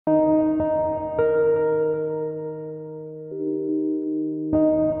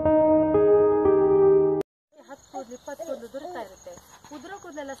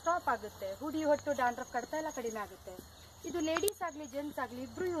Develop ಆಗುತ್ತೆ. ಹುಡಿ ಹೊಟ್ಟು ಡಾಂಡ್ರಫ್ ಕಡಿತ ಎಲ್ಲ ಕಡಿಮೆ ಆಗುತ್ತೆ. ಇದು ಲೇಡೀಸ್ ಆಗ್ಲಿ ಜೆಂಟ್ಸ್ ಆಗ್ಲಿ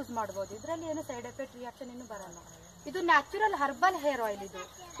ಇಬ್ರು ಯೂಸ್ ಮಾಡಬಹುದು. ಇದರಲ್ಲಿ ಏನು ಸೈಡ್ ಎಫೆಕ್ಟ್ ರಿಯಾಕ್ಷನ್ ಏನು ಬರಲ್ಲ. ಇದು ನ್ಯಾಚುರಲ್ ಹರ್ಬಲ್ ಹೇರ್ ಆಯಿಲ್.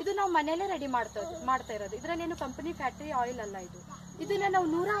 ಇದು ನಾವು ಮನೆಯಲ್ಲೇ ರೆಡಿ ಮಾಡ್ತಾ ಇರೋದು. ಇದರಲ್ಲಿ ಏನು ಕಂಪನಿ ಫ್ಯಾಕ್ಟರಿ ಆಯಿಲ್ ಅಲ್ಲ. ಇದನ್ನ ನಾವು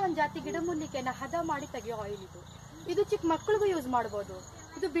 101 ಜಾತಿ ಗಿಡಮೂಲಿಕೆನ ಹದ ಮಾಡಿ ತೆಗೆಯೋ ಆಯಿಲ್. ಇದು ಚಿಕ್ಕ ಮಕ್ಕಳಿಗೂ ಯೂಸ್ ಮಾಡಬಹುದು.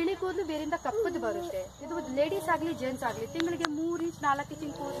 ಇದು ಬಿಳಿ ಕೂದಲು ಬೇರಿಂದ ಕಪ್ಪದು ಬರುತ್ತೆ. ಇದು ಲೇಡೀಸ್ ಆಗ್ಲಿ ಜೆಂಟ್ಸ್ ಆಗ್ಲಿ ತಿಂಗಳಿಗೆ 3 ಇಂಚ್ 4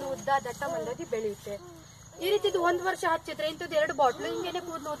 ಇಂಚಿನ ಕೂದಲು ಉದ್ದ ದಟ್ಟ ಮಂದಾಗಿ ಬೆಳೆಯುತ್ತೆ. ಈ ರೀತಿ 1 ವರ್ಷ ಹಚ್ಚಿದ್ರೆ ಇಂಥದ್ದು 2 ಬಾಟ್ಲು ಹಿಂಗೇನೆ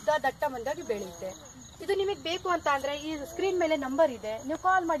ಕೂದಲು ಉದ್ದ ದಟ್ಟ ಮಂದಾಗಿ ಬೆಳೆಯುತ್ತೆ. ಇದು ನಿಮಗೆ ಬೇಕು ಅಂತ ಅಂದ್ರೆ ಈ ಸ್ಕ್ರೀನ್ ಮೇಲೆ ನಂಬರ್ ಇದೆ, ನೀವು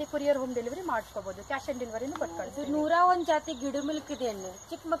ಕಾಲ್ ಮಾಡಿ courier home delivery ಮಾಡಿಸ್ಕೋಬಹುದು. Cash on ಡೆಲಿವರಿನೂ ಕೊಟ್ಕೊಳ್ತೀವಿ. 101 ಜಾತಿ ಗಿಡಮೂಲಿಕೆದ ಎಣ್ಣೆ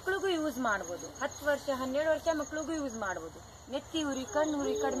ಚಿಕ್ಕ ಮಕ್ಕಳಿಗೂ ಯೂಸ್ ಮಾಡಬಹುದು. 10 ವರ್ಷ 12 ವರ್ಷ ಮಕ್ಕಳಿಗೂ ಯೂಸ್ ಮಾಡಬಹುದು. ನೆತ್ತಿ ಉರಿ ಕಣ್ಣು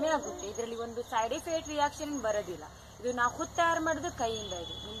ಉರಿ ಕಡಿಮೆ ಆಗುತ್ತೆ. ಇದರಲ್ಲಿ ಒಂದು ಸೈಡ್ ಎಫೆಕ್ಟ್ ರಿಯಾಕ್ಷನ್ ಬರೋದಿಲ್ಲ. ಇದು ನಾವು ಖುದ್ದು ತಯಾರು ಮಾಡೋದು ಕೈಯಿಂದ.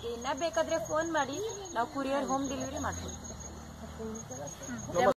 ಇದೆ ನಿಮ್ಗೆ ಇನ್ನ ಬೇಕಾದ್ರೆ ಫೋನ್ ಮಾಡಿ, ನಾವು ಕೊರಿಯರ್ ಹೋಮ್ ಡೆಲಿವರಿ ಮಾಡ್ಕೊಡ್ತೀವಿ.